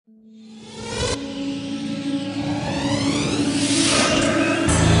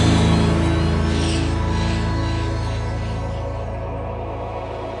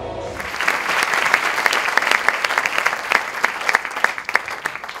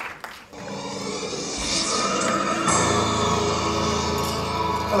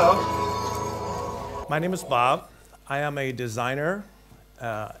My name is Bob. I am a designer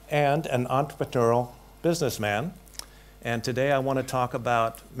and an entrepreneurial businessman. And today I want to talk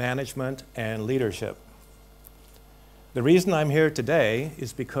about management and leadership. The reason I'm here today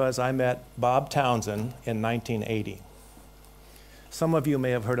is because I met Bob Townsend in 1980. Some of you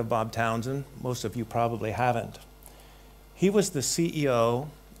may have heard of Bob Townsend. Most of you probably haven't. He was the CEO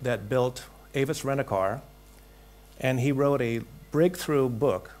that built Avis Rent-A-Car, and he wrote a breakthrough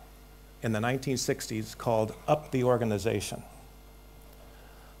book in the 1960s called Up the Organization.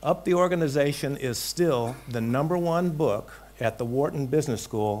 Up the Organization is still the #1 book at the Wharton Business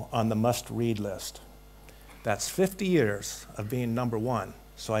School on the must-read list. That's 50 years of being #1,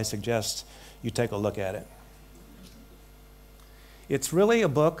 so I suggest you take a look at it. It's really a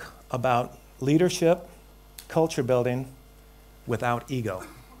book about leadership, culture building, without ego.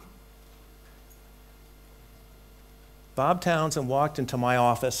 Bob Townsend walked into my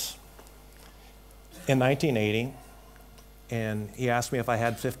office in 1980, and he asked me if I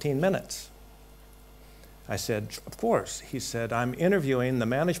had 15 minutes. I said, of course. He said, I'm interviewing the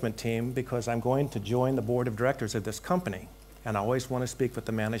management team because I'm going to join the board of directors of this company, and I always want to speak with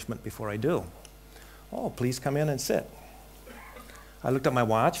the management before I do. Oh, please come in and sit. I looked at my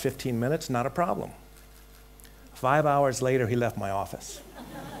watch, 15 minutes, not a problem. 5 hours later, he left my office.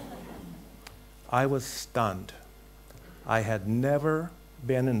 I was stunned. I had never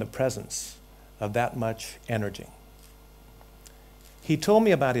been in the presence of that much energy. He told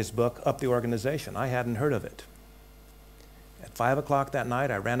me about his book, Up the Organization. I hadn't heard of it. At 5 o'clock that night,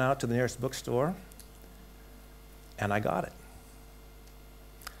 I ran out to the nearest bookstore, and I got it.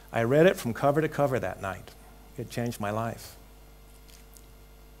 I read it from cover to cover that night. It changed my life.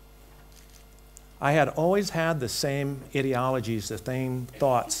 I had always had the same ideologies, the same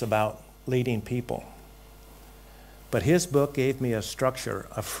thoughts about leading people. But his book gave me a structure,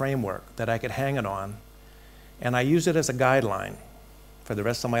 a framework that I could hang it on, and I use it as a guideline for the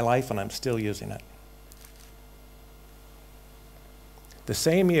rest of my life, and I'm still using it. The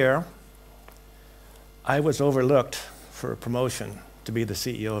same year, I was overlooked for a promotion to be the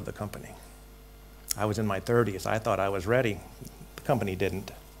CEO of the company. I was in my 30s. I thought I was ready. The company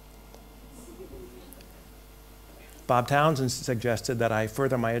didn't. Bob Townsend suggested that I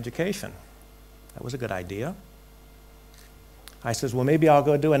further my education. That was a good idea. I says, well, maybe I'll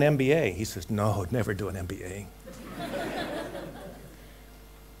go do an MBA. He says, no, never do an MBA.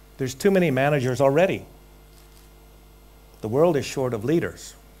 There's too many managers already. The world is short of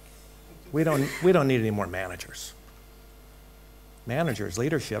leaders. We don't need any more managers. Managers,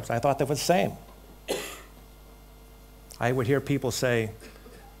 leaderships, I thought they were the same. I would hear people say,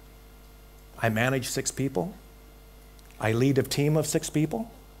 I manage 6 people. I lead a team of 6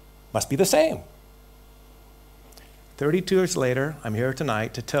 people. Must be the same. 32 years later, I'm here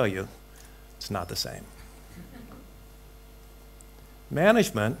tonight to tell you it's not the same.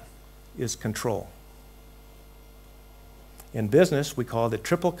 Management is control. In business, we call it the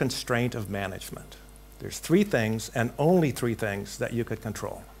triple constraint of management. There's 3 things, and only 3 things, that you could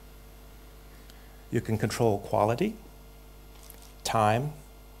control. You can control quality, time,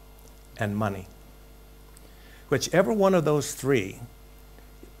 and money. Whichever one of those 3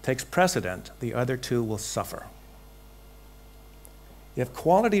 takes precedent, the other 2 will suffer. If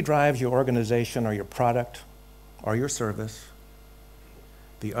quality drives your organization or your product or your service,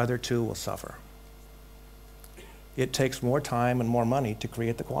 the other 2 will suffer. It takes more time and more money to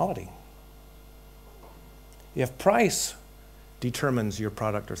create the quality. If price determines your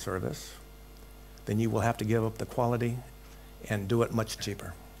product or service, then you will have to give up the quality and do it much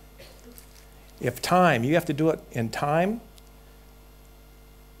cheaper. If time, you have to do it in time.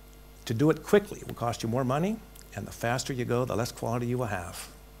 To do it quickly, it will cost you more money, and the faster you go, the less quality you will have.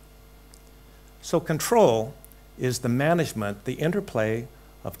 So control is the management, the interplay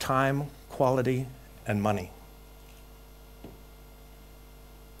of time, quality, and money.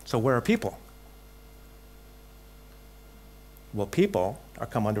 So where are people? Well, people are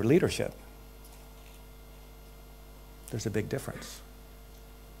come under leadership. There's a big difference.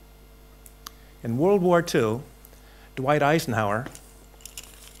 In World War II, Dwight Eisenhower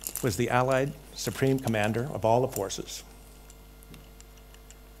was the Allied Supreme Commander of all the forces.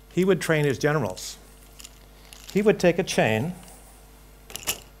 He would train his generals. He would take a chain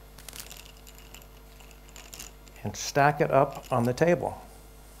and stack it up on the table.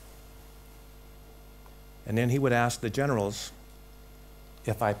 And then he would ask the generals,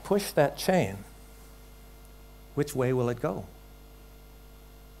 if I push that chain, which way will it go?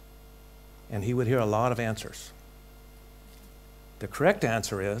 And he would hear a lot of answers. The correct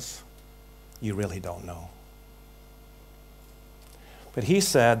answer is, you really don't know. But he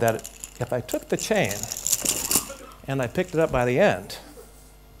said that if I took the chain and I picked it up by the end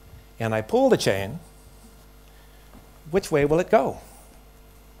and I pull the chain, which way will it go?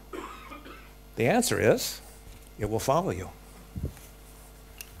 The answer is, it will follow you.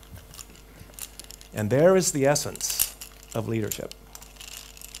 And there is the essence of leadership.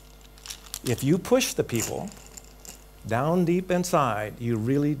 If you push the people down deep inside, you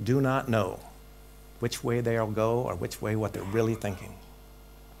really do not know which way they'll go or which way what they're really thinking.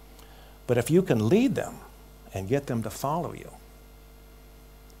 But if you can lead them and get them to follow you,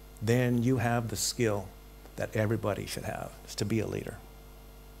 then you have the skill that everybody should have, is to be a leader.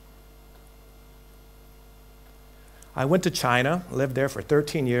 I went to China, lived there for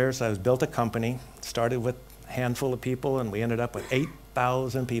 13 years. I built a company, started with a handful of people, and we ended up with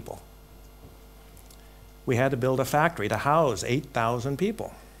 8,000 people. We had to build a factory to house 8,000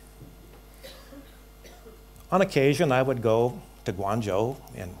 people. On occasion, I would go to Guangzhou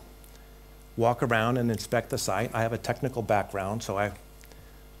and walk around and inspect the site. I have a technical background, so I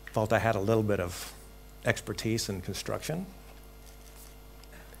felt I had a little bit of expertise in construction.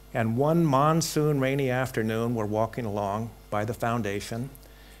 And one monsoon rainy afternoon, we're walking along by the foundation,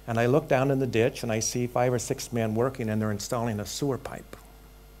 and I look down in the ditch and I see 5 or 6 men working, and they're installing a sewer pipe.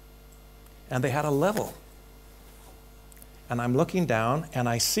 And they had a level. And I'm looking down and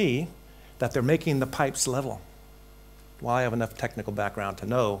I see that they're making the pipes level. Well, I have enough technical background to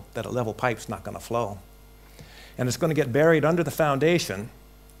know that a level pipe's not going to flow. And it's going to get buried under the foundation,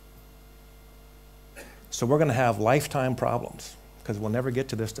 so we're going to have lifetime problems because we'll never get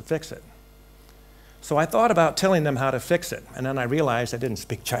to this to fix it. So I thought about telling them how to fix it, and then I realized I didn't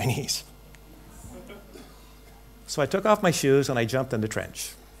speak Chinese. So I took off my shoes and I jumped in the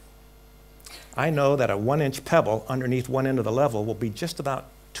trench. I know that a 1-inch pebble underneath one end of the level will be just about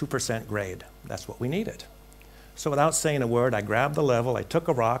 2% grade. That's what we needed. So without saying a word, I grabbed the level, I took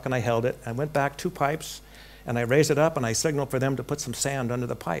a rock and I held it, I went back 2 pipes, and I raised it up and I signaled for them to put some sand under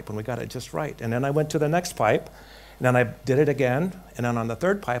the pipe, and we got it just right. And then I went to the next pipe, and then I did it again, and then on the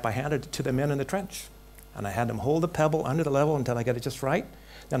 3rd pipe, I handed it to the men in the trench. And I had them hold the pebble under the level until I got it just right.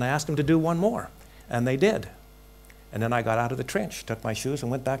 Then I asked them to do one more, and they did. And then I got out of the trench, took my shoes,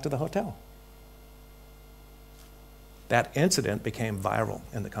 and went back to the hotel. That incident became viral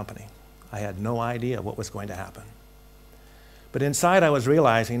in the company. I had no idea what was going to happen. But inside I was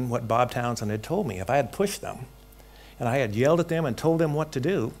realizing what Bob Townsend had told me. If I had pushed them and I had yelled at them and told them what to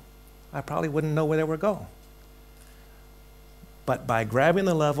do, I probably wouldn't know where they were going. But by grabbing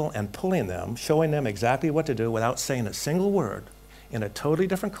the level and pulling them, showing them exactly what to do without saying a single word in a totally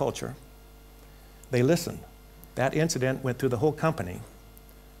different culture, they listened. That incident went through the whole company,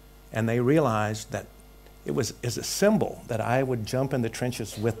 and they realized that it was as a symbol that I would jump in the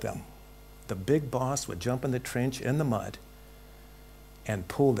trenches with them. The big boss would jump in the trench in the mud and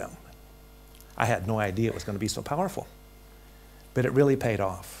pull them. I had no idea it was going to be so powerful, but it really paid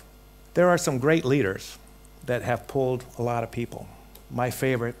off. There are some great leaders that have pulled a lot of people. My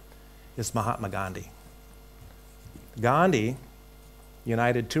favorite is Mahatma Gandhi. Gandhi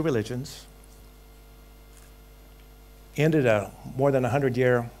united 2 religions, ended a more than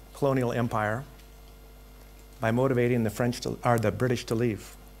 100-year colonial empire by motivating the British to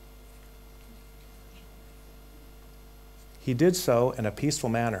leave. He did so in a peaceful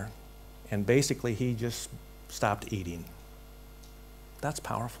manner, and basically he just stopped eating. That's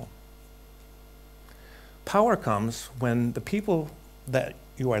powerful. Power comes when the people that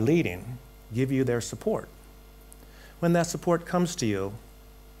you are leading give you their support. When that support comes to you,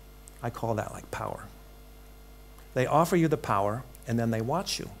 I call that like power. They offer you the power, and then they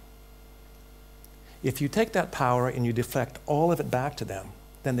watch you. If you take that power and you deflect all of it back to them,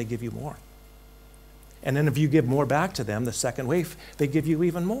 then they give you more. And then if you give more back to them, the second wave, they give you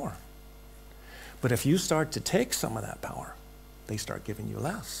even more. But if you start to take some of that power, they start giving you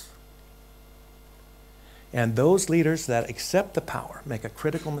less. And those leaders that accept the power make a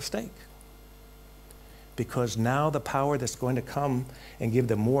critical mistake, because now the power that's going to come and give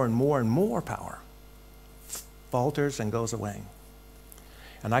them more and more and more power falters and goes away.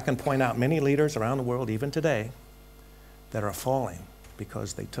 And I can point out many leaders around the world, even today, that are falling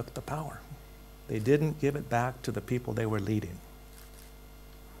because they took the power. They didn't give it back to the people they were leading.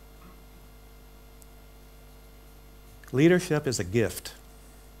 Leadership is a gift.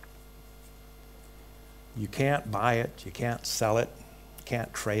 You can't buy it, you can't sell it, you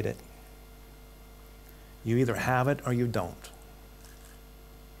can't trade it. You either have it or you don't.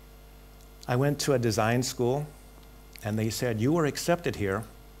 I went to a design school, and they said, you were accepted here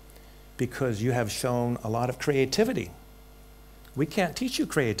because you have shown a lot of creativity. We can't teach you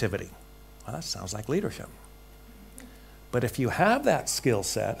creativity. Well, that sounds like leadership. But if you have that skill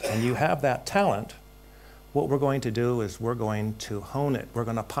set and you have that talent, what we're going to do is we're going to hone it. We're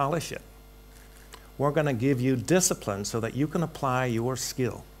going to polish it. We're going to give you discipline so that you can apply your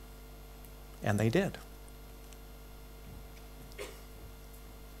skill. And they did.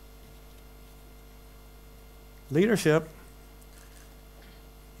 Leadership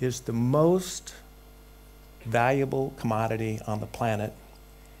is the most valuable commodity on the planet,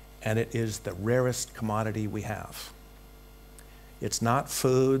 and it is the rarest commodity we have. It's not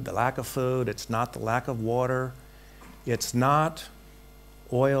food, the lack of food, it's not the lack of water, it's not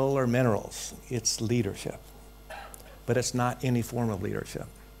oil or minerals, it's leadership. But it's not any form of leadership.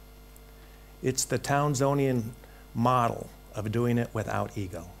 It's the Townsonian model of doing it without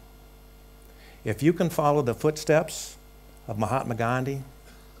ego. If you can follow the footsteps of Mahatma Gandhi,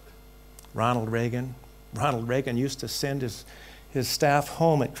 Ronald Reagan used to send his staff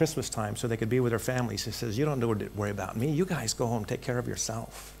home at Christmas time so they could be with their families. He says, you don't need to worry about me. You guys go home and take care of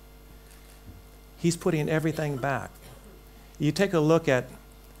yourself. He's putting everything back. You take a look at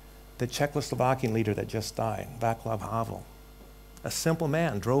the Czechoslovakian leader that just died, Václav Havel. A simple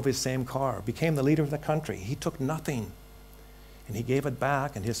man, drove his same car, became the leader of the country. He took nothing, and he gave it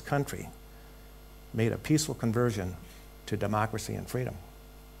back, and his country made a peaceful conversion to democracy and freedom.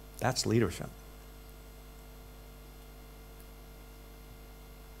 That's leadership.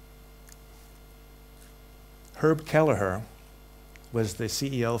 Herb Kelleher was the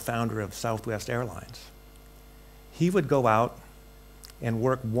CEO, founder of Southwest Airlines. He would go out and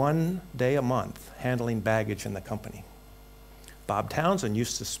work 1 day a month handling baggage in the company. Bob Townsend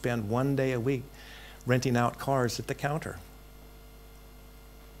used to spend 1 day a week renting out cars at the counter.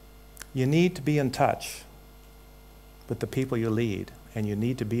 You need to be in touch with the people you lead, and you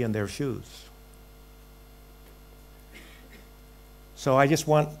need to be in their shoes. So I just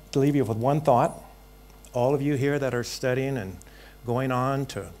want to leave you with one thought. All of you here that are studying and going on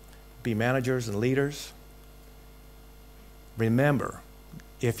to be managers and leaders, remember,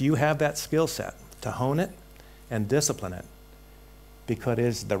 if you have that skill set, to hone it and discipline it, because it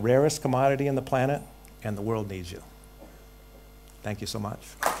is the rarest commodity on the planet and the world needs you. Thank you so much.